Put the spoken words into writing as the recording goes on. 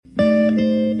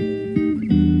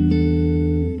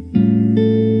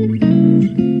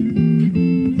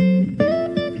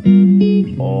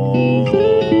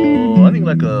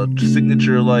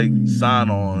signature like sign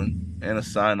on and a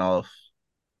sign off,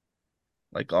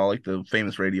 like all like the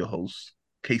famous radio hosts.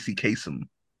 Casey Kasem.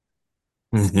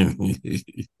 What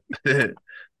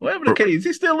happened to Casey? Is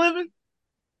he still living?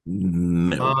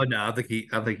 No. No, I think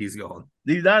he's gone.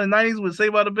 Did he die in the 90s with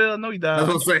Saved by the Bell? No, he I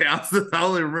was died. gonna say I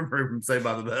only remember him from Saved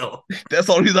by the Bell. That's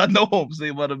the only reason I know him,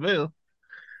 Saved by the Bell.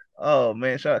 Oh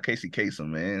man, shout out Casey Kasem,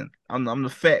 man. I'm the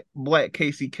fat black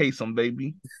Casey Kasem,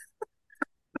 baby.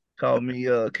 Call me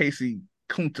Casey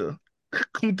Kunta.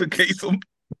 Kunta Kasem.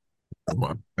 Oh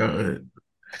my God.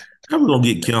 How we gonna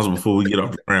get canceled before we get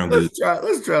off the ground good?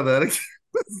 Let's try that again.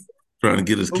 Trying to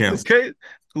get us Kunta canceled. K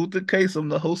Kunta Kasem,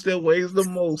 the host that weighs the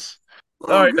most.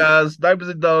 All Oh right, god. guys. Diapers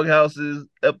and Dog Houses,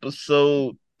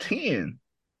 episode 10.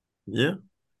 Yeah.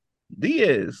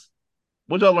 Diaz.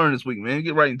 What y'all learn this week, man?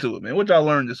 Get right into it, man. What y'all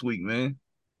learned this week, man?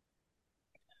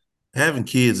 Having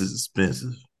kids is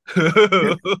expensive.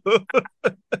 Ding,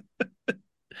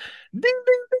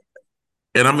 ding.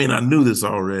 And I mean, I knew this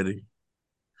already,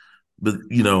 but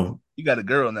You got a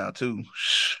girl now, too.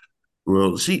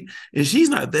 well, she's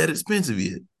not that expensive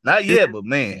yet. Not It's yet, but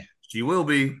man. She will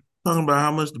be. talking about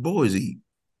how much the boys eat.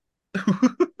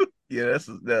 Yeah, that's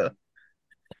the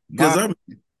Because mom.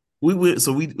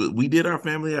 we did our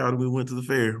family out and we went to the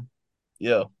fair.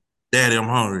 Yeah. Daddy, I'm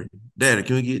hungry. Daddy,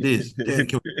 can we get this? Daddy,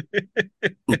 can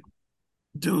we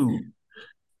dude?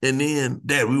 And then,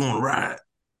 Dad, we want to ride.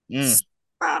 Mm.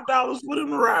 $5 for them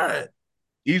to ride.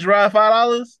 Each ride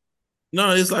 $5?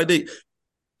 No, it's like they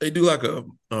do like a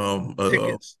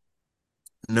Tickets.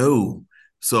 no.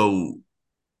 So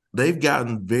they've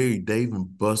gotten very Dave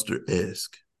and Buster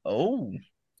esque. Oh.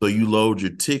 So you load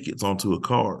your tickets onto a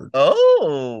card.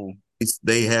 Oh.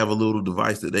 They have a little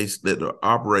device that the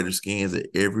operator scans at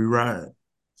every ride.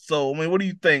 So I mean, what do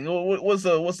you think? What's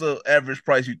the average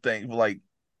price you think for like,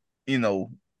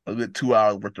 a good 2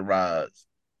 hours worth of rides?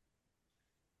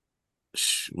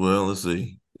 Well, let's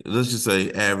see. Let's just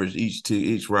say average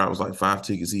each ride was like 5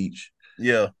 tickets each,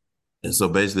 Yeah. and so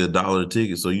basically $1 a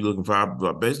ticket. So you looking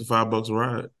basically $5 a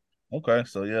ride. Okay.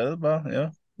 So yeah, that's about yeah.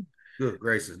 Good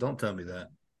gracious, don't tell me that.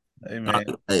 Hey man.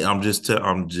 I'm just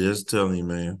telling you,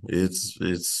 man.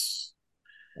 It's.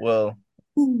 Well,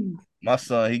 Whew. my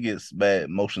son he gets bad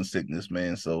motion sickness,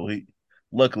 man. So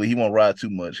luckily he won't ride too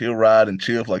much. He'll ride and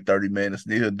chill for like 30 minutes,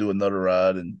 then he'll do another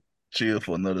ride and chill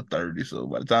for another 30. So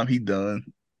by the time he done,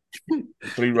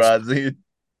 3 rides in.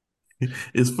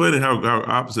 It's funny how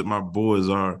opposite my boys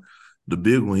are. The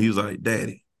big one, he was like,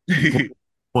 "Daddy," he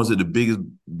points at the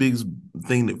biggest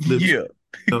thing that flips. Yeah.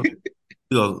 He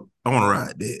goes, "I want to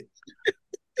ride that,"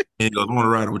 and he goes, "I want to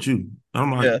ride it with you." And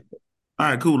I'm like, Yeah. "All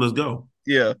right, cool, let's go."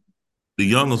 Yeah. The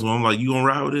youngest one, I'm like, "You gonna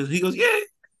ride with this?" He goes, "Yeah."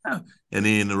 And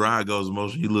then the ride goes in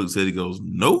motion. He looks at it, he goes,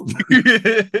 "Nope."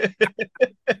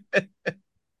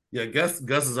 Yeah, Gus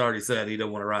has already said he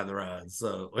don't want to ride the ride,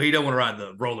 so he don't want to ride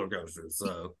the roller coaster.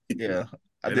 So Yeah.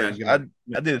 I they're not did I gonna.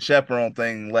 I did a chaperone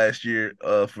thing last year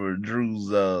for Drew's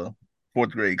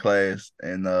fourth grade class,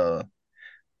 and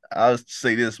I'll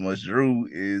say this much: Drew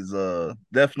is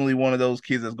definitely one of those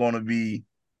kids that's going to be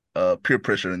peer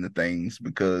pressure into things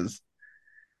because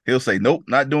he'll say, "Nope,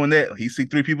 not doing that." He see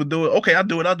 3 people do it. Okay, I'll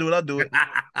do it. I'll do it. I'll do it.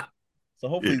 So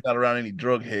hopefully he's not around any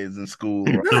drug heads in school,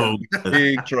 or No,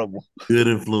 big trouble. good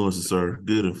influences, sir.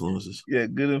 Good influences. Yeah,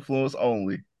 good influence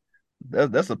only.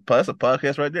 That's a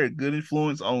podcast right there. Good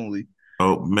influence only.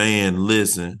 Oh man,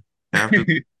 listen. After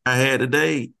I had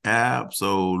today,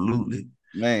 absolutely.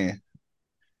 Man,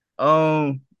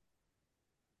 um,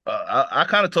 I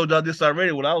kind of told y'all this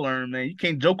already. What I learned, man, you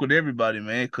can't joke with everybody,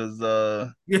 man, because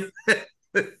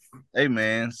hey,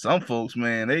 man, some folks,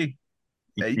 man,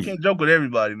 you can't joke with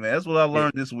everybody, man. That's what I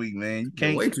learned this week, man. You You're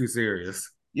can't. way too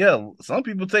serious. Yeah, some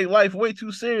people take life way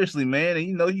too seriously, man. And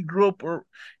you grew up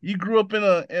in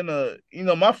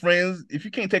a my friends. If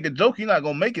you can't take a joke, you're not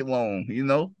gonna make it long.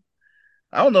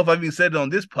 I don't know if I've even said it on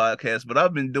this podcast, but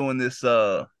I've been doing this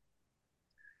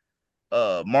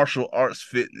martial arts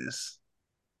fitness.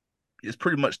 It's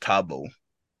pretty much Tabo.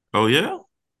 Oh yeah?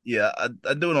 Yeah,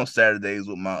 I do it on Saturdays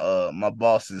with my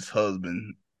boss's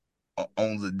husband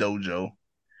owns a dojo,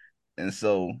 and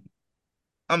so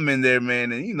I'm in there,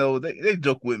 man, and they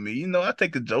joke with me. I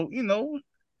take a joke. My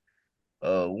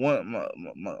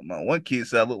one kid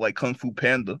said I look like Kung Fu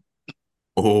Panda,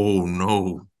 Oh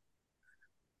no.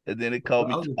 and then they called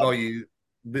me I'll just call Tabo. you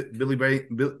Billy Blank.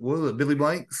 What was it? Billy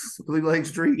Blanks? Billy Blank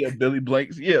Street. Yeah, Billy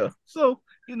Blanks. Yeah, so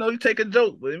you take a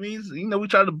joke, but it means we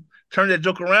try to turn that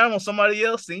joke around on somebody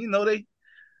else, and they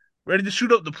ready to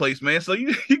shoot up the place, man. So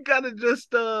you gotta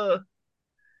just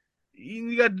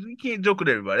you can't joke with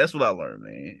everybody. That's what I learned,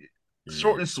 man.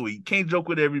 Short Yeah. and sweet. Can't joke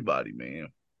with everybody, man.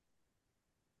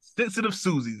 Sensitive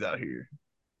Susie's out here.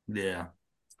 Yeah.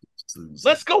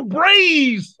 Let's go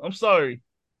Braves. I'm sorry.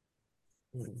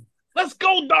 Let's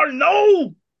go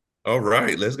Darno. All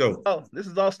right, let's go. Oh, this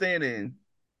is all staying in.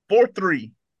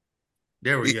 4-3.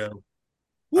 There we go.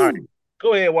 All right. Woo.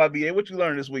 Go ahead, YBA. What you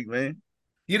learned this week, man?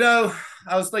 I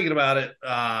was thinking about it.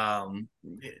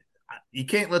 You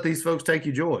can't let these folks take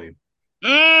your joy.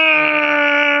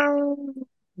 I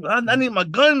need my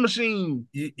gun machine.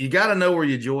 You got to know where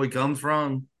your joy comes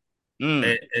from,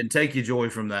 Mm, and take your joy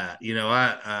from that. It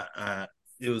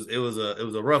was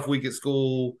a rough week at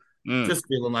school. mm. Just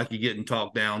feeling like you're getting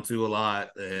talked down to a lot,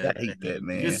 I and, hate that, and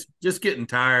man. just getting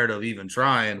tired of even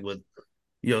trying with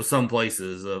some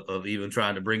places of even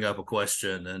trying to bring up a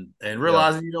question and Yeah.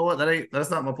 realizing what, that's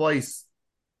not my place.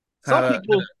 How Some to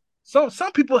people,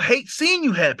 some people hate seeing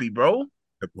you happy, bro.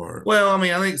 That part. Well, I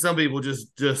mean, I think some people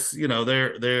just they're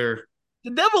The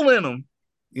devil in them.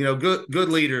 good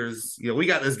leaders. We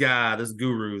got this guy, this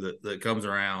guru that comes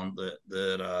around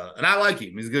and I like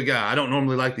him. He's a good guy. I don't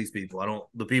normally like these people. I don't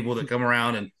the people that come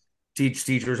around and teach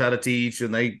teachers how to teach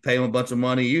and they pay them a bunch of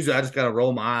money. Usually I just kind of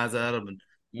roll my eyes at them. And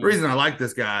the reason I like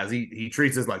this guy is he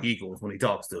treats us like equals when he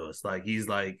talks to us. Like he's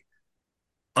like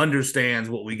understands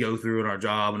what we go through in our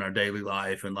job and our daily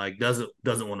life and like doesn't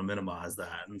want to minimize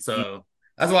that. And so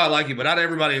that's why I like you, but not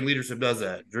everybody in leadership does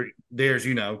that. Darius,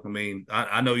 I mean,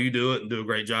 I know you do it and do a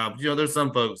great job. There's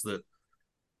some folks that,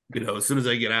 as soon as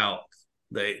they get out,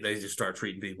 they just start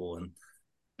treating people. And,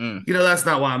 that's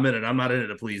not why I'm in it. I'm not in it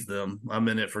to please them. I'm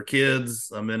in it for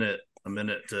kids. I'm in it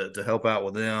to help out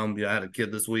with them. I had a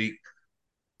kid this week.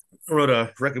 I wrote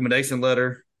a recommendation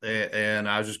letter and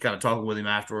I was just kind of talking with him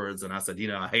afterwards. And I said,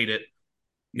 I hate it.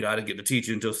 I didn't get to teach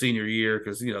you until senior year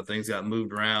because, things got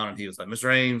moved around. And he was like,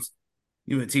 Mr. Ames,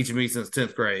 you've been teaching me since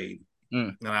 10th grade.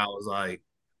 And I was like,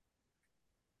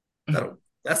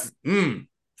 that's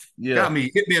Yeah. got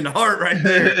me, hit me in the heart right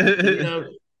there.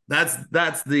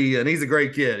 And he's a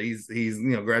great kid. He's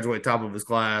graduate top of his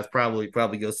class, probably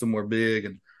goes somewhere big.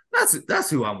 And that's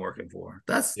who I'm working for.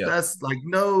 That's like,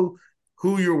 know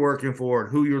who you're working for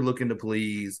and who you're looking to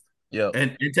please. Yeah.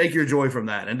 And take your joy from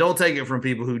that. And don't take it from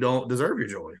people who don't deserve your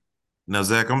joy. Now,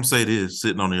 Zach, I'm gonna say this,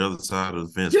 sitting on the other side of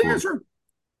the fence. Yeah, sure.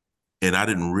 And I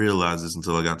didn't realize this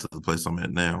until I got to the place I'm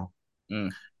at now.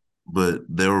 But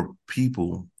there are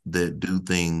people that do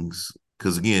things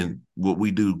because, again, what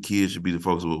we do, kids should be the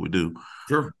focus of what we do.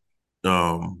 Sure.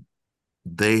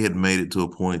 They had made it to a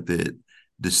point that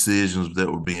decisions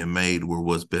that were being made were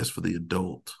what's best for the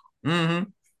adult. Mm-hmm.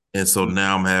 And so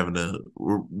now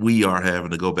we are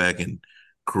having to go back and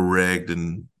correct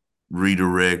and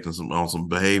redirect on some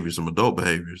behaviors, some adult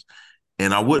behaviors.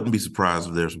 And I wouldn't be surprised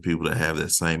if there's some people that have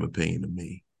that same opinion of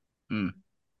me.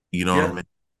 You know what I mean?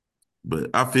 But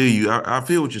I feel you. I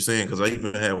feel what you're saying because I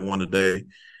even had one today.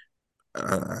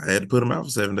 I had to put him out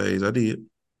for 7 days. I did.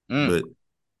 But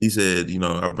he said,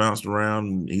 I bounced around.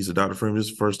 And he said, Dr. Freeman, this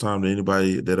is the first time that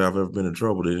anybody that I've ever been in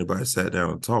trouble, that anybody sat down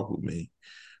and talked with me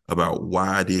about why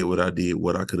I did, what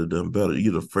I could have done better.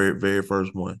 You're the very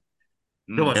first one.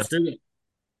 Come on, student.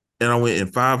 And I went in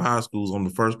 5 high schools. I'm the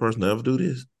first person to ever do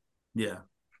this. Yeah.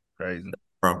 Crazy.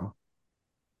 Problem.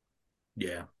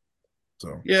 Yeah.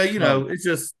 So it's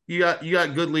just you got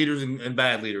good leaders and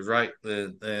bad leaders, right?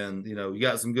 And you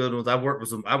got some good ones. I've worked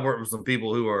with some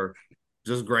people who are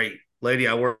just great. Lady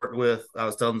I worked with, I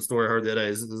was telling the story I heard the other day.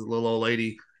 This little old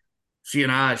lady. She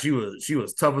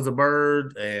was tough as a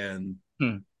bird, and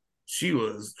she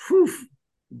was. Whew,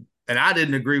 and I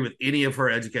didn't agree with any of her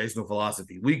educational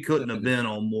philosophy. We couldn't have been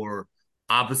on more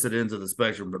opposite ends of the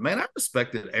spectrum. But man, I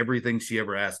respected everything she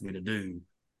ever asked me to do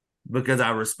because I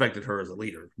respected her as a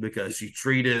leader, because she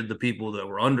treated the people that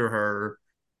were under her,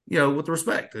 with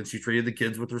respect, and she treated the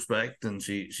kids with respect, and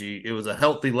it was a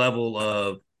healthy level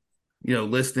of,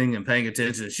 listening and paying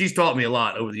attention. She's taught me a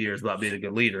lot over the years about being a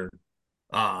good leader,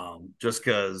 just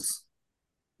because,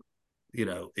 I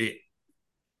know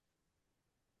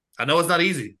it's not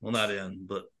easy on that end,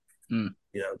 but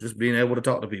just being able to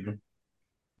talk to people.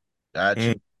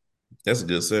 Gotcha. That's a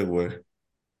good segue.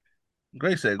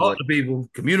 Great segue. Talk to people.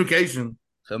 Communication.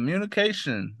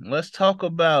 Let's talk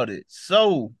about it.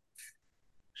 So,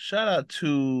 shout out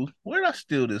to, where did I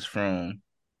steal this from?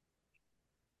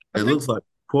 It looks like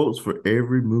quotes for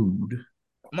every mood.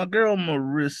 My girl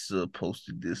Marissa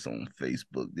posted this on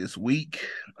Facebook this week.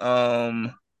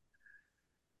 The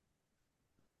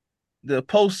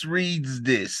post reads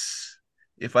this: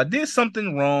 if I did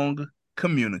something wrong,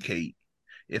 communicate.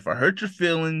 If I hurt your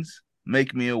feelings,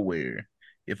 make me aware.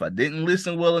 If I didn't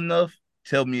listen well enough,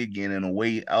 tell me again in a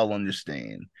way I'll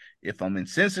understand. If I'm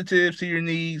insensitive to your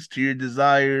needs, to your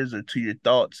desires, or to your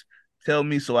thoughts, tell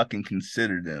me so I can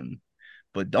consider them.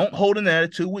 But don't hold an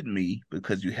attitude with me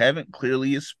because you haven't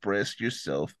clearly expressed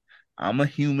yourself. I'm a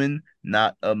human,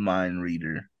 not a mind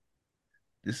reader.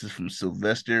 This is from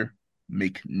Sylvester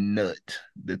McNutt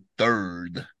the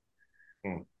third.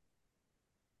 Hmm.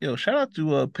 Yo, shout out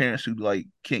to parents who like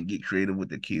can't get creative with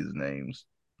their kids' names.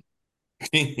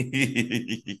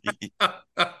 The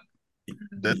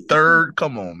third,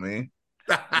 come on, man.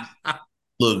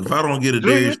 Look, if I don't get a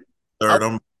Junior, Darius I, third,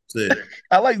 I'm upset.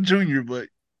 I like Junior, but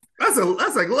That's a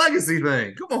legacy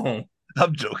thing. Come on.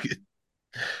 I'm joking.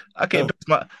 Oh,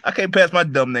 I can't pass my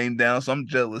dumb name down, so I'm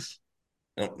jealous.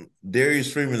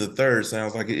 Darius Freeman the third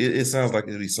sounds like it sounds like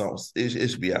it'd be something. It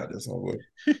should be out there somewhere.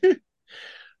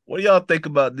 What do y'all think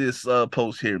about this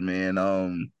post here,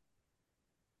 man?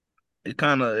 It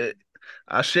kind of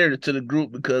I shared it to the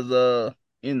group because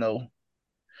you know,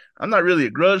 I'm not really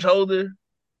a grudge holder.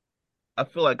 I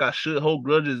feel like I should hold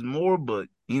grudges more, but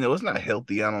it's not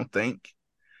healthy, I don't think.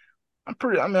 I'm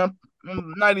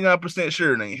 99%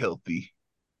 sure it ain't healthy.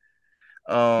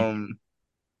 Um,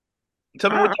 Tell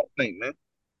me what I, y'all think, man.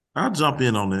 I'll jump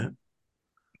in on that.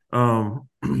 Um,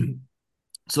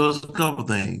 so there's a couple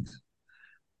things,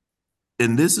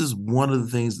 and this is one of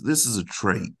the things. This is a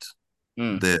trait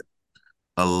Mm. that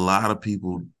a lot of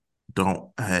people don't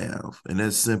have, and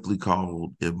that's simply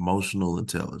called emotional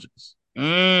intelligence.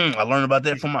 I learned about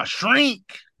that from my shrink.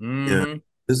 Yeah,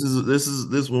 Mm-hmm.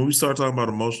 this when we start talking about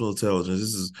emotional intelligence,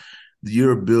 this is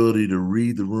your ability to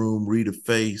read the room, read a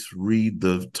face, read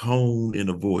the tone in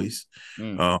a voice.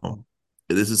 Mm. Um,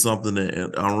 this is something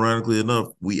that, ironically enough,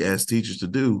 we ask teachers to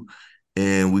do,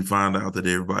 and we find out that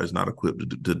everybody's not equipped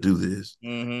to do this.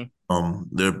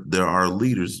 Mm-hmm. There are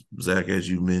leaders, Zach, as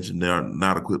you mentioned, they are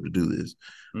not equipped to do this.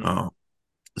 Mm-hmm.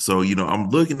 So I'm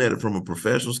looking at it from a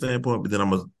professional standpoint, but then I'm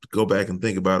gonna go back and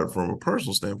think about it from a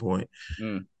personal standpoint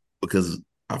Mm. because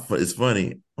it's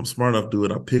funny. I'm smart enough to do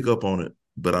it. I pick up on it,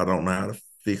 but I don't know how to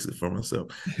fix it for myself.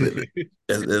 But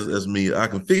as me, I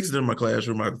can fix it in my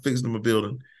classroom. I can fix it in my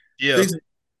building. Yeah. Fix it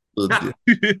a little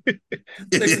Fixing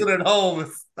different. it at home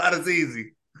is not as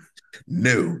easy.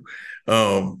 No,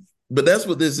 but that's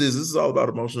what this is. This is all about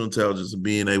emotional intelligence and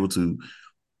being able to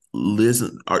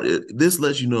listen. This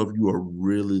lets you know if you are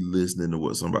really listening to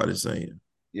what somebody's saying.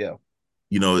 Yeah.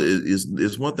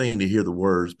 It's one thing to hear the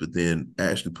words, but then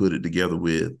actually put it together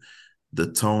with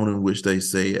the tone in which they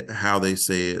say it, how they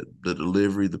say it, the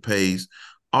delivery, the pace,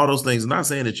 all those things. I'm not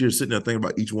saying that you're sitting there thinking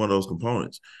about each one of those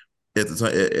components at the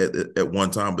time at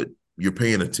one time, but you're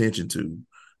paying attention to.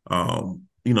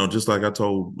 Just like I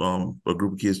told a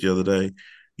group of kids the other day,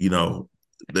 you know,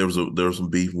 there was some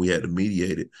beef and we had to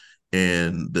mediate it.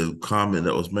 And the comment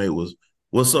that was made was,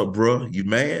 "What's up, bro? You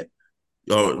mad?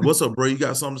 Or what's up, bro? You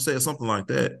got something to say?" Or something like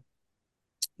that.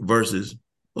 Versus,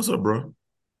 "What's up, bro?"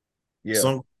 Yeah.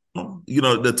 Some,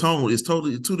 the tone is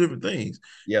totally two different things,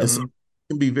 Yeah. and so it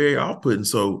can be very off-putting.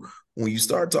 So when you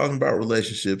start talking about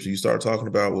relationships, you start talking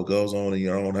about what goes on in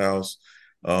your own house,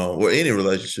 or any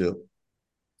relationship,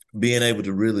 being able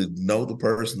to really know the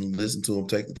person, listen to them,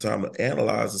 take the time to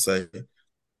analyze and say,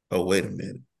 "Oh, wait a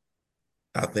minute,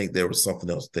 I think there was something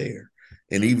else there."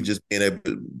 And Mm. even just being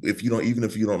able, even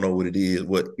if you don't know what it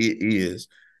is,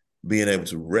 being able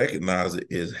to recognize it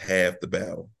is half the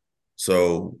battle.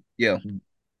 So Yeah.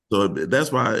 So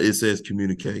that's why it says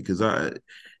communicate, because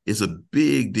it's a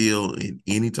big deal in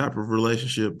any type of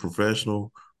relationship,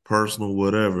 professional, personal,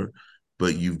 whatever.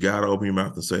 But you've got to open your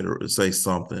mouth and say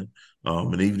something.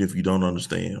 And even if you don't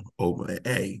understand, open it.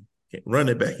 Hey, run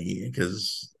it back again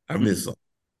because I missed something.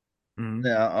 Mm-hmm.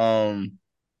 Now,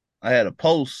 I had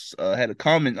a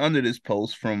comment under this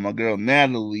post from my girl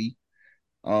Natalie.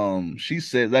 She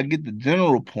says, I get the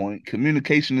general point.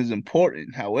 Communication is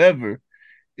important. However,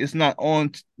 it's not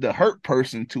on the hurt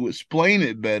person to explain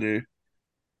it better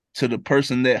to the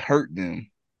person that hurt them.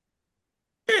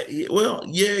 Well,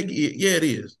 yeah, it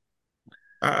is.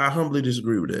 I humbly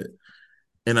disagree with that.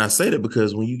 And I say that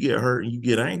because when you get hurt and you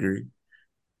get angry,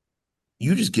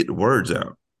 you just get the words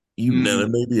out. Now Mm. it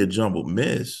may be a jumbled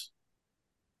mess,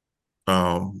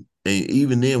 and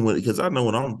even then, because I know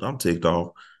when I'm ticked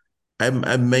off, I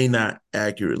may not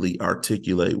accurately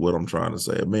articulate what I'm trying to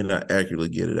say. I may not accurately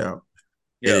get it out,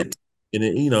 and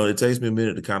Yeah. it takes me a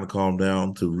minute to kind of calm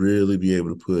down to really be able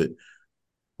to put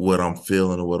what I'm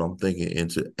feeling or what I'm thinking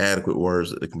into adequate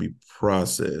words that can be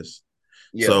processed.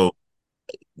 Yeah. So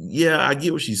yeah, I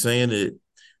get what she's saying. That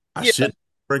I Yeah. shouldn't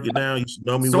break it down. You should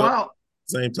know me So well. At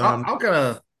the same time, I'll kind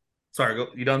of sorry, go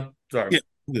you done? Sorry. yeah,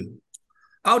 good.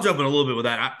 I'll jump in a little bit with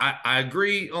that. I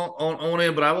agree on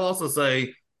it, but I will also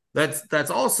say that's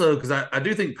also because I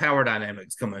do think power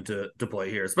dynamics come into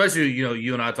play here, especially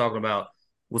you and I talking about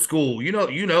with school.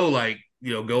 Like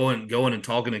going and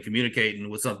talking and communicating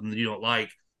with something that you don't like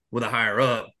with a higher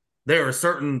up, there are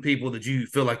certain people that you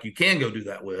feel like you can go do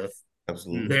that with.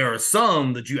 Absolutely. There are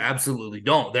some that you absolutely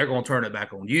don't. They're going to turn it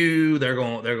back on you.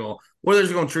 Or they're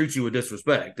just going to treat you with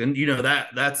disrespect. And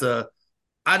that's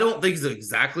I don't think it's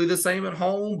exactly the same at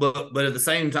home, but at the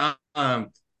same time,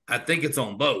 I think it's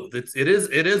on both. It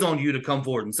is on you to come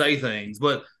forward and say things,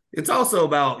 but it's also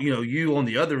about you on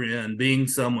the other end being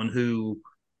someone who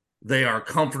they are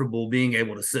comfortable being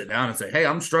able to sit down and say, "Hey,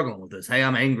 I'm struggling with this. Hey,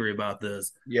 I'm angry about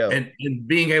this," Yeah. and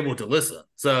being able to listen.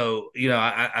 So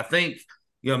I think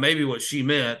maybe what she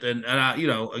meant, and I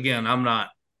again, I'm not.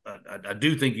 I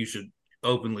do think you should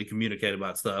openly communicate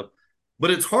about stuff, but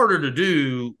it's harder to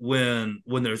do when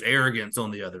there's arrogance on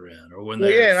the other end, or when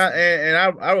Well, yeah, and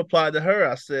there's I replied to her.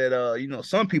 I said,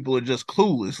 some people are just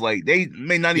clueless. Like they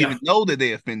may not yeah even know that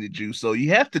they offended you. So you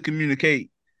have to communicate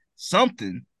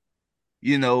something,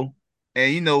 you know.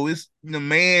 And it's the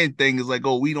man thing is like,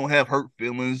 oh, we don't have hurt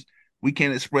feelings. We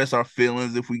can't express our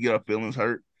feelings if we get our feelings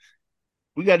hurt.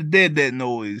 We got to dead that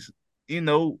noise.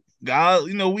 God,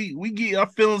 we get our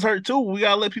feelings hurt too. We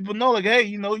gotta let people know, like, hey,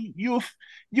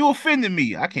 you offended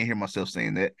me. I can't hear myself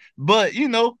saying that, but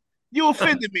you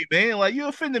offended me, man. Like you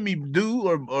offended me, dude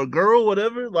or girl,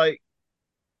 whatever. Like,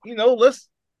 let's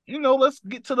let's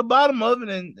get to the bottom of it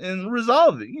and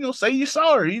resolve it. Say you're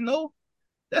sorry.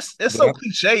 That's But so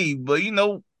cliche, but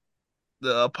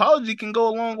the apology can go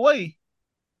a long way.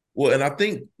 and I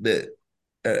think that,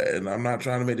 and I'm not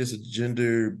trying to make this a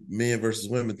gender men versus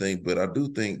women thing, but I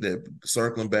do think that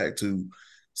circling back to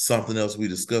something else we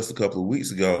discussed a couple of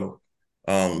weeks ago,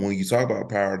 when you talk about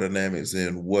power dynamics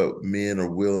and what men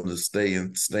are willing to stay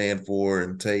and stand for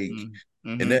and take and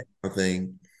Mm-hmm. that kind of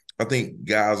thing, I think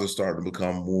guys are starting to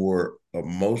become more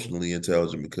emotionally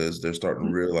intelligent because they're starting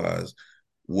to realize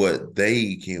what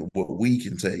we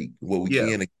can take, what we Yeah.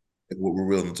 can, what we're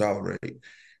willing to tolerate.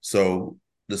 So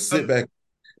to sit Um, back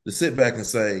to sit back and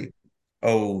say,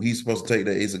 "Oh, he's supposed to take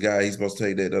that. He's a guy. He's supposed to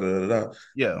take that." Da da da da.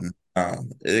 yeah.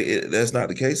 That's not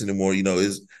the case anymore.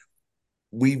 Is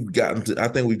we've gotten to. I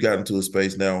think we've gotten to a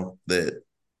space now that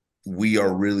we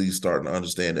are really starting to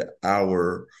understand that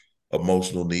our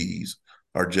emotional needs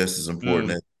are just as important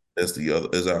Mm, as the other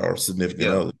as our significant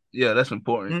yeah. other. Yeah, that's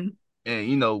important.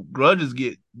 Mhm. And grudges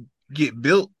get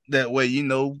built that way,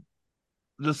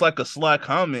 just like a sly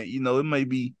comment, it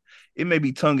may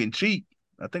be tongue in cheek.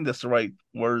 I think that's the right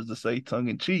words to say, tongue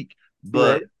in cheek.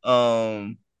 But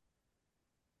right.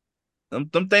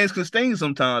 them things can sting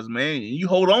sometimes, man. And you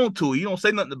hold on to it. You don't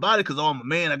say nothing about it because, oh, I'm a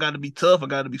man. I got to be tough. I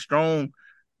got to be strong.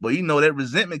 But that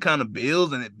resentment kind of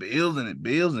builds and it builds and it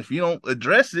builds. And if you don't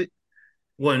address it,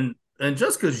 And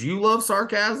just because you love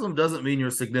sarcasm doesn't mean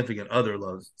your significant other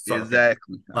loves sarcasm.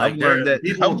 exactly. I've Like learned there that.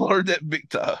 I've people, learned that big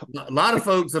time. a lot of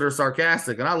folks that are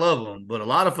sarcastic, and I love them, but a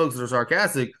lot of folks that are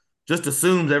sarcastic just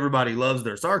assumes everybody loves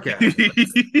their sarcasm.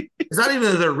 It's not even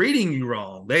that they're reading you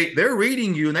wrong. They're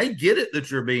reading you and they get it that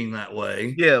you're being that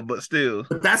way. Yeah, but still,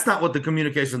 But that's not what the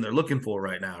communication they're looking for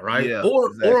right now, right? yeah, Or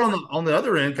exactly. on the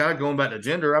other end, kind of going back to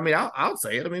gender. I mean, I'll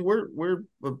say it. I mean, we're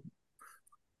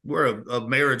a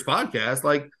marriage podcast.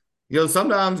 Like,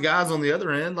 sometimes guys on the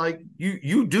other end, like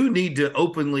you do need to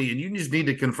openly and you just need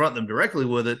to confront them directly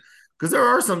with it. Because there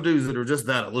are some dudes that are just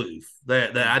that aloof.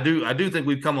 That I do think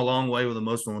we've come a long way with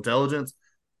emotional intelligence,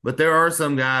 but there are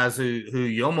some guys who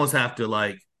you almost have to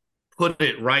like put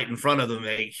it right in front of them.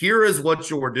 Hey, here is what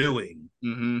you're doing,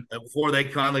 Mm-hmm. before they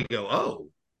kindly go,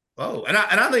 oh, and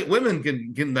I think women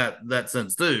can get that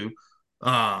sense too.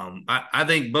 I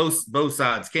think both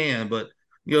sides can, but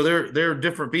they're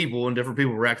different people and different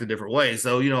people react in different ways.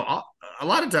 So a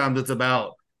lot of times it's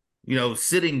about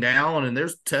sitting down and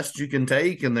there's tests you can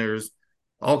take and there's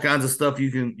all kinds of stuff you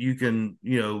can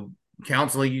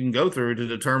counseling you can go through to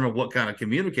determine what kind of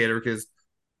communicator, because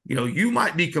you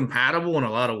might be compatible in a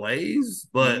lot of ways,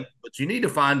 Mm-hmm. but you need to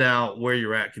find out where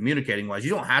you're at communicating wise.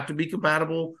 You don't have to be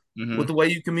compatible Mm-hmm. with the way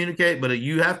you communicate, but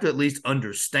you have to at least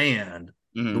understand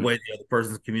the Mm-hmm. way the other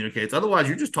person communicates. Otherwise,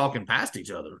 you're just talking past each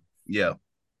other. Yeah.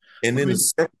 And I then to mean,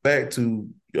 circle back to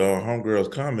homegirl's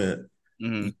comment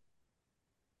mm-hmm.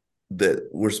 that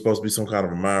we're supposed to be some kind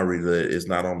of a mind reader, that it's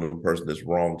not on the person that's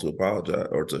wrong to apologize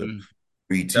or to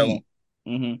Mm-hmm. Tell them. reteach.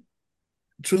 Mm-hmm.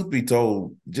 Truth be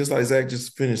told, just like Zach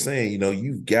just finished saying,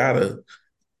 you've gotta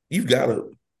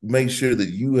make sure that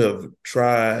you have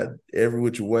tried every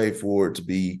which way for it to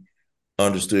be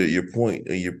understood, your point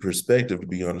and your perspective to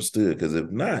be understood. Because if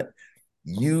not,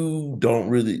 you don't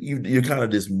really you're kind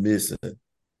of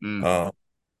Mm. uh,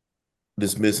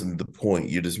 dismissing the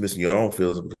point. You're dismissing your own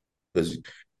feelings because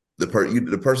the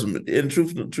person. In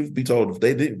truth be told, if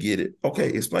they didn't get it, okay,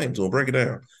 explain to them, break it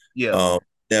down. Yeah. Um,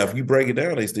 Now, if you break it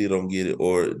down, they still don't get it,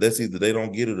 or that's either they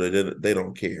don't get it or they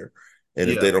don't care. And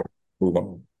if Yeah, they don't, move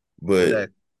on. But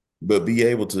exactly. be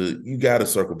able to, you got to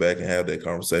circle back and have that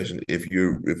conversation if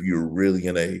you're really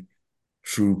in a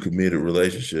true committed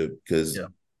relationship, because Yeah.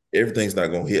 everything's not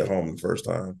going to hit home the first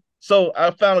time. So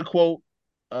I found a quote.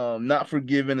 Not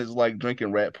forgiving is like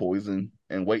drinking rat poison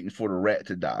and waiting for the rat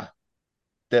to die.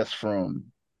 That's from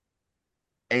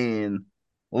Anne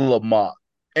Lamott.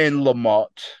 Anne Lamott.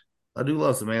 I do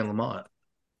love some Anne Lamott.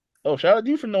 Oh, shout out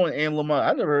to you for knowing Anne Lamott.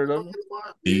 I never heard of her.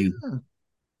 Yeah.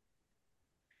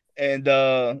 And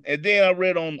then I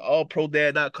read on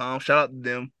allprodad.com, shout out to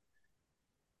them.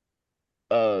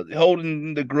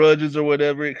 Holding the grudges or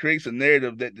whatever, it creates a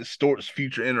narrative that distorts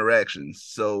future interactions.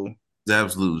 So It's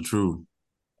absolutely true.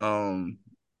 um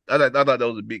I thought that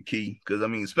was a big key because I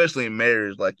mean, especially in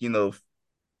marriage, like if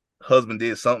husband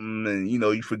did something and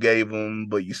you forgave him,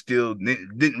 but you still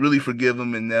didn't really forgive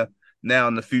him, and now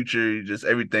in the future, just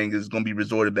everything is gonna be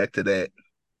resorted back to that.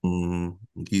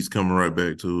 He's coming right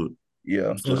back to it.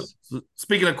 Yeah, just So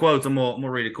speaking of quotes, I'm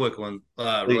gonna read a quick one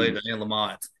related please. to Anne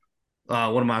Lamott.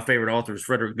 One of my favorite authors,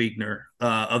 Frederick Buechner.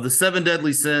 Of the seven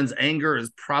deadly sins, anger is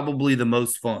probably the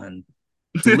most fun.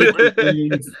 To lick your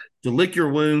wounds, to lick your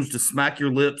wounds, to smack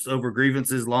your lips over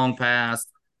grievances long past,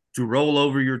 to roll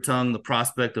over your tongue the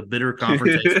prospect of bitter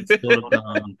confrontation still to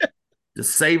come, to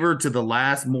savor to the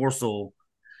last morsel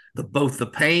both the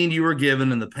pain you are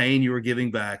given and the pain you are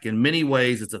giving back. In many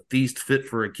ways, it's a feast fit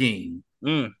for a king.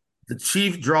 Mm, The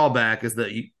chief drawback is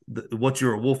that what you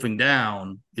are wolfing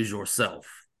down is yourself.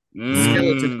 The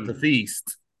skeleton at the mm,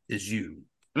 feast is you.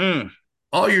 mm.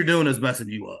 All you're doing is messing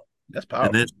you up. That's And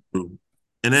powerful. that's true.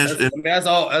 And that's That's, and I mean,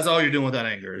 that's all you're doing with that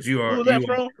anger is Who was that you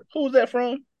are from? Who was that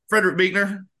from? Frederick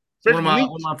Buechner, Frederick one of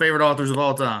Nietzsche. my favorite authors of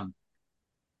all time.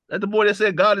 That the boy that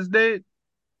said God is dead.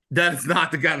 That is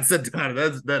not the guy that said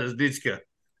that. That is Ditchka.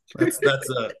 That's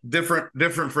a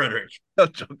different Frederick.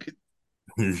 I'm joking.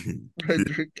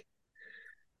 Frederick.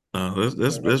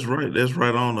 that's right. That's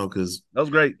right on though, That was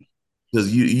great.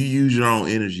 because you use your own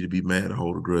energy to be mad to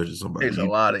hold a grudge at somebody. Takes a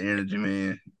lot of energy,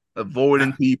 man.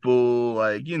 Avoiding people,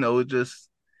 like it just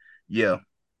yeah,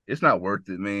 it's not worth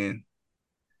it, man.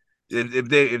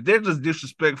 If they're just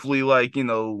disrespectfully like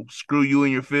screw you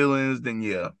and your feelings, then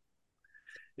yeah,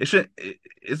 it's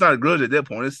not a grudge at that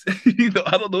point. It's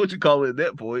I don't know what you call it at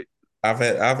that point. I've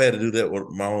had to do that with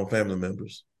my own family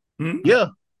members. Hmm? Yeah,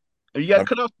 you got to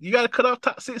cut off. You got to cut off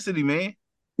toxicity, man.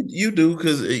 You do,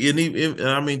 because and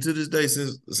I mean, to this day,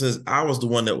 since I was the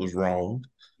one that was wrong,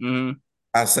 Mm-hmm.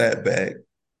 I sat back,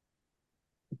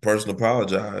 the person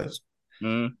apologized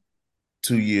Mm-hmm.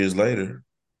 2 years later,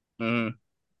 Mm-hmm.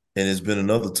 and it's been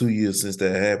another 2 years since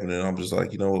that happened, and I'm just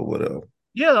like, you know what, whatever.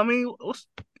 Yeah, I mean,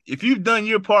 if you've done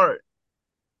your part,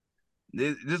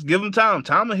 just give them time.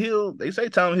 Time will heal. They say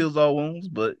time heals all wounds,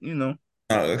 but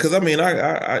Because I mean,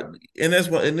 and that's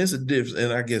what, and it's a difference,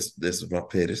 and I guess this is my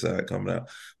petty side coming out,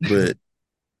 but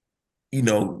you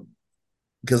know,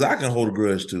 because I can hold a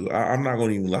grudge too. I'm not going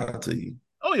to even lie to you.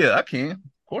 Oh yeah, I can. Of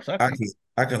course, I I can. can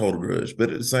I can hold a grudge, but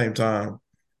at the same time,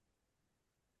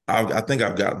 I think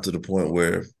I've gotten to the point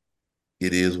where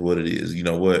it is what it is. You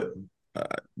know what? Uh,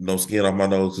 no skin off my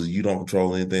nose because you don't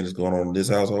control anything that's going on in this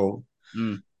household.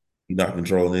 Mm, You're not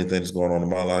controlling anything that's going on in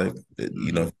my life.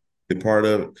 mm-hmm. If you're part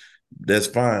of it, that's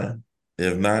fine.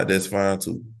 If not, that's fine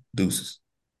too. Deuces.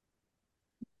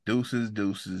 Deuces,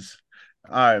 deuces.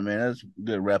 All right, man. That's a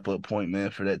good wrap up point, man,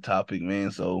 for that topic,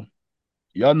 man. So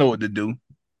y'all know what to do.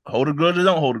 Hold a grudge or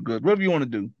don't hold a grudge, whatever you want to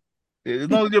do. As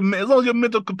long as your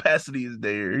mental capacity is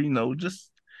there, just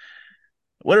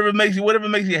whatever makes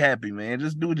you happy, man.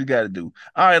 Just do what you got to do.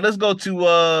 All right, let's go to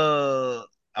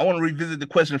I want to revisit the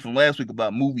question from last week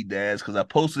about movie dads because I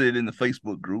posted it in the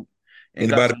Facebook group and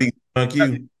got Anybody some beat John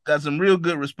got, Q? got some real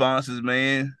good responses,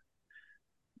 man.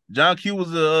 John Q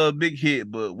was a big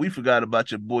hit, but we forgot about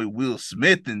your boy Will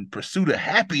Smith in Pursuit of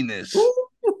Happiness.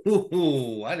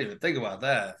 Ooh, I didn't even think about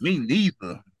that. Me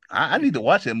neither. I need to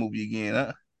watch that movie again.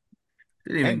 I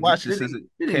ain't watched it since it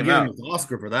Didn't even came give him out. an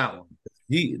Oscar for that one.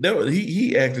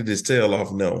 He acted his tail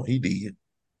off. No, he did.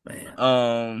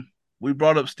 Man. We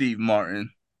brought up Steve Martin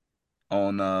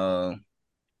on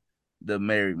the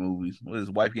married movies. What is his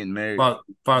wife getting married? Father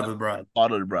of the Bride.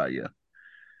 Father of the Bride, yeah.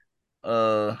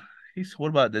 Uh, he's what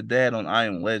about the dad on I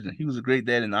Am Legend? He was a great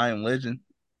dad in I Am Legend.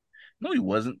 No, he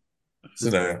wasn't.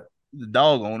 Sit down. He's a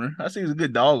dog owner. I see he's a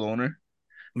good dog owner.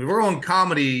 I mean, we're on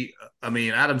comedy. I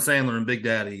mean, Adam Sandler and Big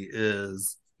Daddy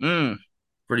is Mm.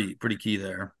 pretty key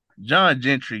there. John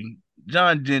Gentry.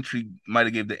 John Gentry might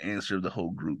have gave the answer of the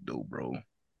whole group though, bro.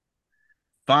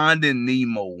 Finding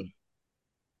Nemo.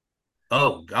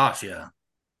 Oh gosh, yeah.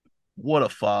 What a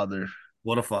father.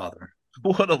 What a father.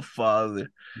 What a father.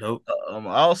 Nope. I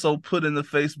also put in the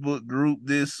Facebook group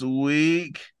this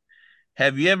week.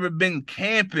 Have you ever been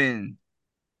camping?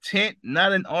 Tent,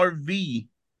 not an RV.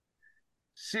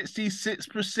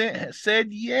 66% said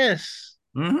yes.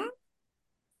 Mm-hmm.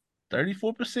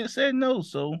 34% said no.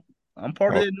 So I'm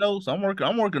part of I, that no. So I'm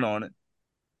working on it.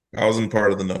 I wasn't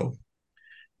part of the no.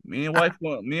 Me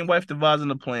and wife devising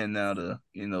a plan now to,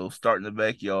 start in the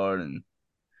backyard, and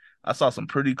I saw some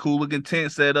pretty cool looking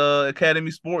tents at Academy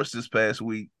Sports this past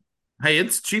week. Hey,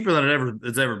 it's cheaper than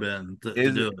it's ever been to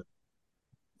Is do it? it.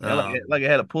 Man, like I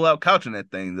had a pull out couch in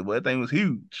that thing. That thing was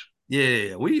huge.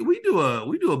 Yeah. We do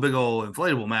a big old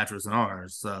inflatable mattress in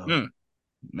ours. So Mm,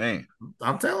 man.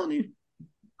 I'm telling you.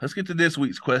 Let's get to this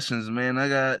week's questions, man.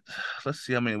 Let's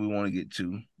see how many we want to get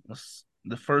to.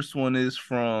 The first one is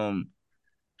from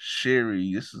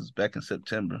Sherry. This is back in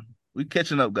September. We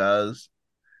catching up, guys.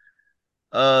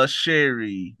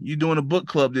 Sherry, you doing a book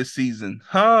club this season?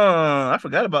 Huh? I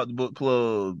forgot about the book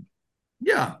club.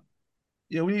 Yeah.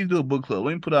 Yeah, we need to do a book club.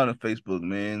 We need to put out on Facebook,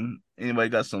 man. Anybody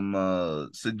got some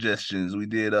suggestions? We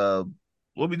did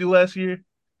what we do last year?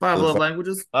 Five The love fi-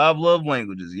 languages. Five Love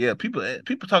Languages. Yeah, people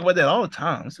talk about that all the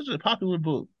time. It's such a popular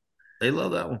book. They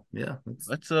love that one. Yeah.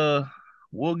 Let's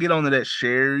we'll get on to that,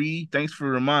 Sherry. Thanks for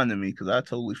reminding me because I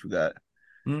totally forgot.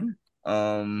 Mhm.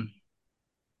 Um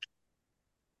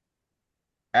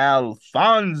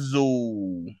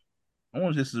Alfonso. I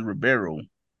wonder if this is Ribeiro,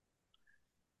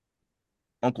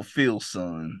 Uncle Phil's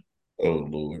son. oh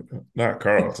Lord, not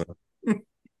Carlton.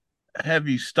 Have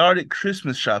you started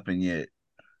Christmas shopping yet?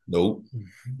 Nope.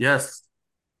 Yes.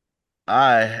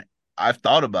 I I've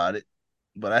thought about it,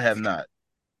 but I have not.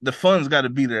 The fun's got to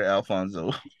be there,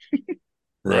 Alfonso.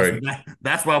 That's Right.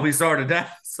 that's why we started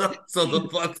that. So the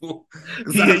funds will,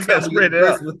 because by Yeah, the you got to time we get to spread it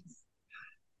out. Christmas,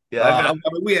 Yeah, I got. I mean,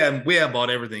 we haven't bought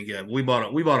everything yet. We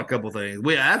bought a couple things.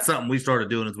 That's something we started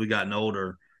doing as we gotten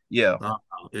older. Yeah, Uh,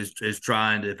 is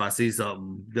trying to, if I see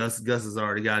something, Gus has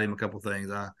already got him a couple things.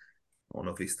 I don't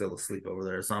know if he's still asleep over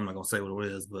there, so I'm not gonna say what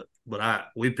it is, but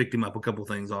we picked him up a couple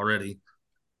things already.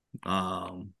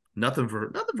 Nothing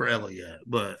for Ella yet,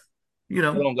 but you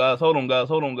know, hold on, guys. Hold on, guys.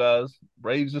 Hold on, guys.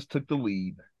 Braves just took the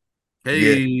lead, Yeah.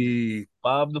 hey,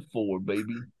 5-4,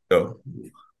 baby. No.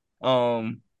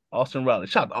 Um, Austin Riley.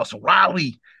 Shout out to Austin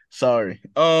Riley. Sorry.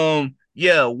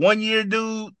 Yeah, 1 year,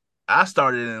 dude. I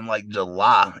started in like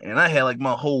July, and I had like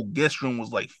my whole guest room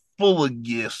was like full of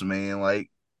gifts, man. Like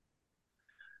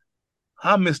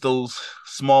I miss those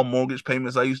small mortgage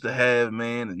payments I used to have,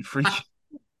 man, and free.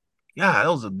 Yeah,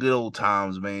 those are good old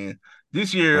times, man.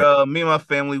 This year, Right. me and my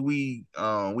family, we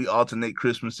alternate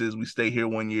Christmases. We stay here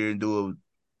 1 year and do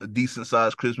a decent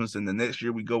sized Christmas, and the next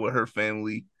year we go with her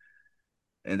family,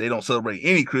 and they don't celebrate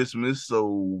any Christmas.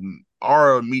 So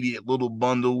our immediate little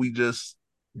bundle, we just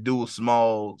do a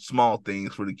small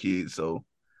things for the kids. So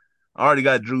I already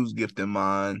got Drew's gift in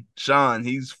mind. Sean,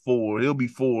 he's 4. He'll be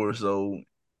 4, so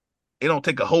it don't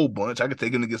take a whole bunch. I could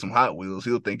take him to get some Hot Wheels.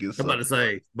 He'll think it's I'm about to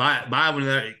say buy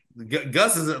when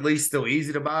Gus is at least still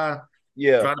easy to buy.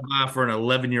 yeah. Try to buy for an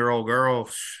 11-year-old girl.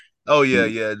 Oh yeah,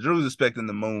 yeah. Drew's expecting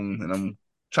the moon, and I'm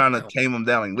trying to tame him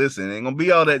down. Like, listen, ain't gonna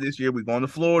be all that this year. We're going to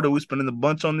Florida. We're spending a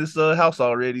bunch on this house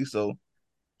already, so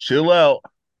chill out.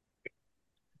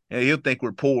 And he'll think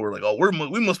we're poor. Like, oh,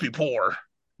 we must be poor.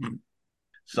 Yeah.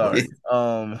 Sorry.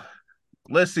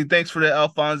 Let's see. Thanks for that,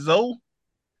 Alfonso.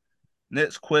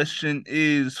 Next question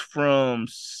is from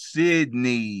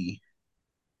Sydney.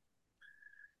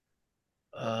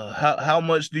 How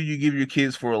much do you give your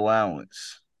kids for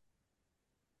allowance?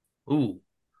 Ooh,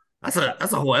 that's a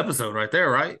whole episode right there,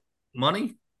 right?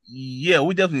 Money. Yeah,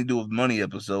 we definitely do a money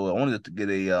episode. I wanted to get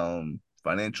a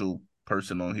financial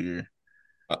person on here.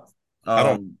 I, I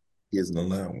don't Um, give an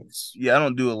allowance. yeah, I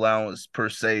don't do allowance per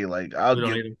se. Like We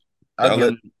don't either. I'll I give let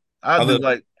 'em- I'll I do let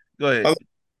like go ahead. I,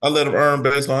 I let them earn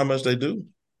based on how much they do.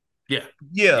 Yeah,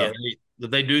 yeah. Yeah,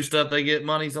 They do stuff. They get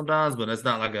money sometimes, but it's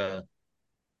not Drew.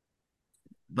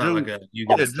 like a you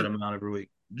get a Yeah, set amount every week.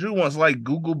 Drew wants like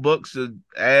Google Books to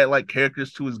add like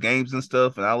characters to his games and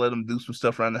stuff, and I'll let him do some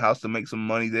stuff around the house to make some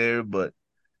money there. But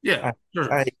Yeah, I,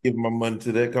 sure. I hate giving my money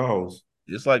to that cause.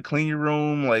 just like clean your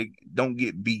room, like don't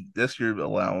get beat. That's your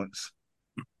allowance.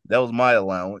 That was my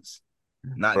allowance,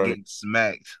 not Right. getting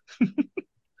smacked.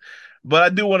 But I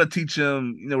do want to teach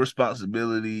him,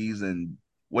 responsibilities and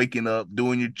waking up,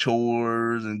 doing your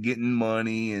chores and getting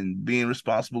money and being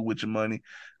responsible with your money.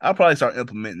 I'll probably start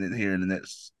implementing it here in the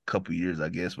next couple years, I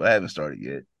guess, but I haven't started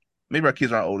yet. Maybe our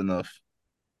kids aren't old enough,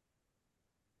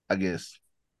 I guess.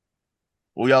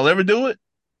 Will y'all ever do it?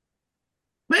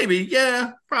 Maybe.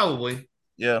 Yeah, probably.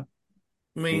 Yeah. I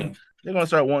No. mean, They're gonna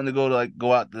start wanting to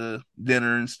go out to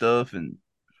dinner and stuff and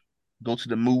go to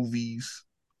the movies.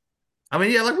 I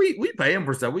mean, yeah, like we pay them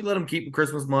for stuff. We let them keep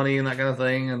Christmas money and that kind of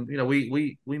thing, and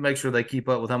we make sure they keep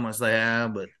up with how much they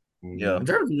have. But Yeah. in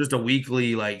terms of just a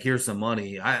weekly, like here's some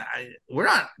money, we're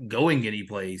not going any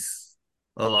place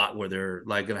a lot where they're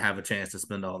like gonna have a chance to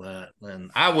spend all that.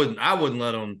 And I wouldn't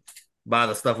let them buy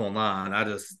the stuff online.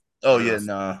 Oh I yeah, just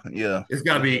nah, yeah, it's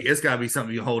gotta be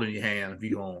something you hold in your hand if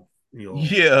you don't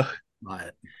yeah. buy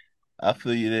it. I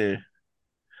feel you there.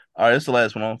 All right, this is the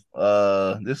last one.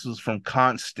 This was from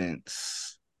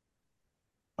Constance.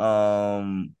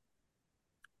 Um,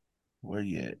 where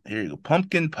you at? Here you go.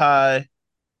 Pumpkin pie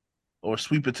or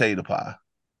sweet potato pie?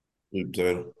 Sweet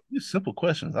potato. These simple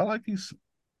questions. I like these.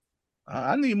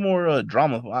 I need more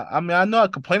drama. I mean, I know I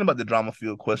complained about the drama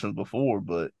field questions before,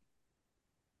 but at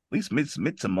least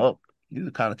mix them up. These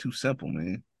are kind of too simple,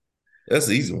 man. That's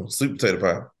the easy one. Sweet potato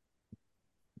pie.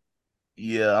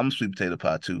 Yeah, I'm sweet potato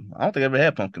pie too. I don't think I ever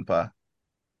had pumpkin pie.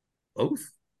 Both,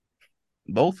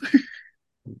 Both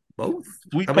both.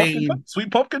 sweet I pumpkin pie, mean,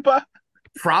 sweet pumpkin pie.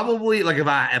 probably like if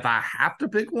I have to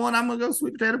pick one, I'm gonna go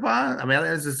sweet potato pie. I mean,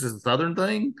 that's just a southern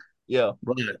thing, Yeah.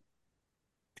 but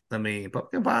I mean,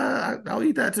 pumpkin pie, I'll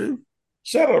eat that too.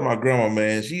 Shout out to my grandma,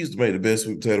 man. She used to make the best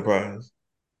sweet potato pies.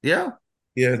 Yeah.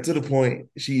 Yeah, to the point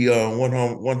she went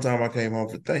home one time. I came home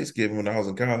for Thanksgiving when I was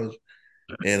in college,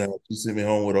 and she sent me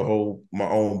home with my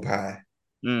own pie.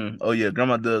 Oh yeah,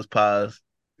 grandma does pies.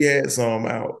 Yeah, so I'm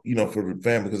out, for the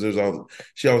family because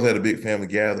she always had a big family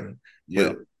gathering, Yeah.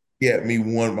 but she had me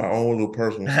one my own little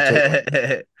personal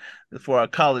turkey. This for our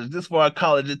college. This for our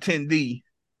college attendee.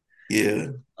 Yeah,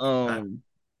 I, Um,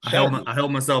 I shout held out my, I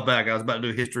held myself back. I was about to do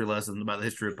a history lesson about the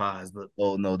history of pies, but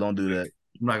oh no, don't do that.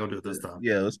 I'm not gonna do it this time.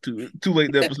 Yeah, it's too late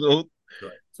in the episode.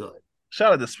 So,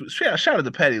 Shout out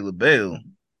to Patty LaBelle.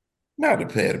 not the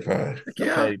patty pie. Them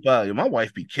yeah. patty pies. My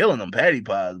wife be killing them patty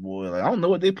pies, boy. Like I don't know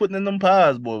what they putting in them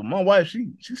pies, boy. My wife, she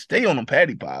stay on them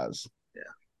patty pies. Yeah.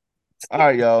 All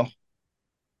right, y'all.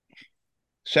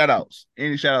 Shout outs.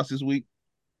 Any shout outs this week?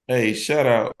 Hey, shout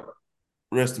out,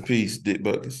 rest in peace, Dick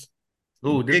Buckets.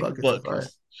 Ooh, dip Dick buckets. That's right. Buckus.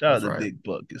 Shout out That's to right. Dick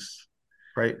Buckus.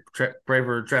 Pray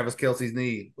for Travis Kelsey's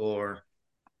knee, or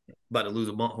about to lose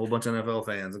a whole bunch of NFL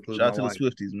fans, including Shout my out to the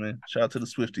wife. Swifties, man. Shout out to the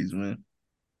Swifties, man.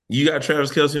 You got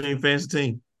Travis Kelsey on your fantasy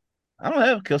team. I don't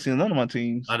have Kelsey on none of my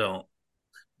teams. I don't.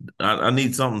 I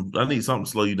need something. I need something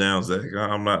to slow you down, Zach.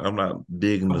 I'm not. I'm not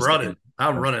digging I'm the running.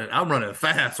 stand. I'm running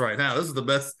fast right now. This is the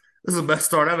best. This is the best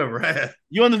start I've ever had.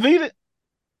 You undefeated?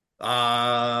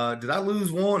 Did I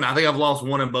lose one? I think I've lost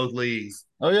one in both leagues,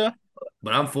 Oh yeah.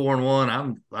 but I'm 4-1.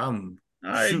 I'm All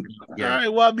right. shooting. All Yeah, right,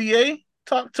 YBA.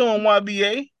 Talk to him,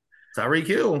 YBA. Tyreek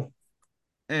Hill.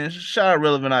 And shout out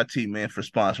Relevant IT, man, for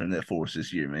sponsoring that for us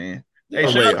this year, man. Hey,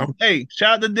 Oh, wait, I'm,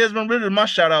 shout out to Desmond Ritter, my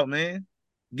shout out, man.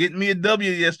 Getting me a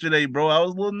W yesterday, bro. I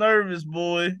was a little nervous,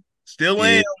 boy. Still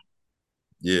am.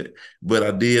 yeah, yeah. But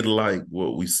I did like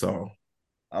what we saw.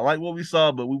 I like what we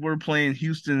saw, but we were playing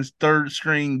Houston's third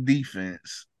string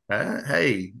defense.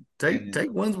 Hey, take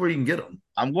And wins where you can get them.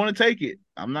 I'm going to take it.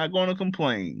 I'm not going to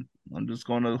complain. I'm just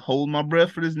going to hold my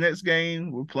breath for this next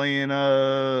game. We're playing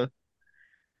not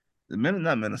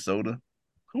Minnesota.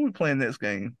 Who we playing next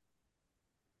game?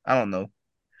 I don't know.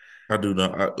 I do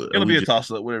not. It'll We be a just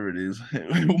toss up, whatever it is.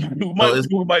 no. It's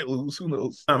We might lose. Who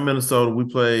knows? not Minnesota. We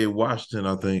play Washington,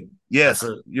 I think. Yes,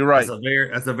 you're right.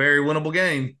 That's a very winnable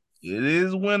game. It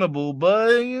is winnable,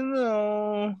 but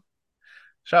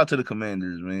shout out to the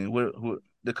Commanders, man.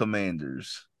 The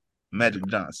Commanders? Magic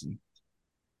Johnson.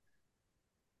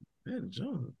 Man,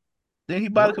 John. Didn't he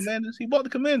buy the What? Commanders? He bought the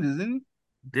Commanders, didn't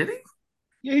Did he?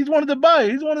 he? Yeah, he's one of the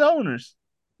buyers. He's one of the owners.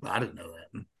 I didn't know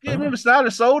that. Yeah, remember Snyder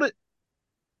sold it.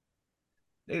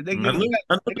 They I give knew,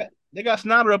 I, they got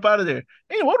Snyder up out of there.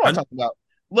 Anyway, what am I knew, talking about?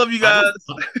 Love you I guys.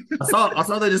 just I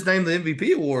saw they just named the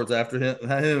MVP awards after him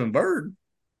and Bird.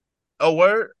 Oh,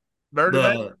 word, Bird and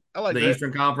The I like the that.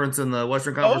 Eastern Conference and the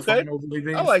Western Oh, Conference okay. Finals I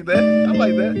MVPs. like that. I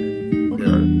like that.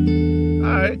 okay.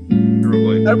 All right. Real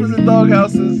quick. Peppers and Dog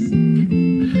Houses.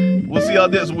 We'll see y'all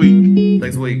this week.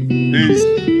 Next week.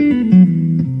 Peace.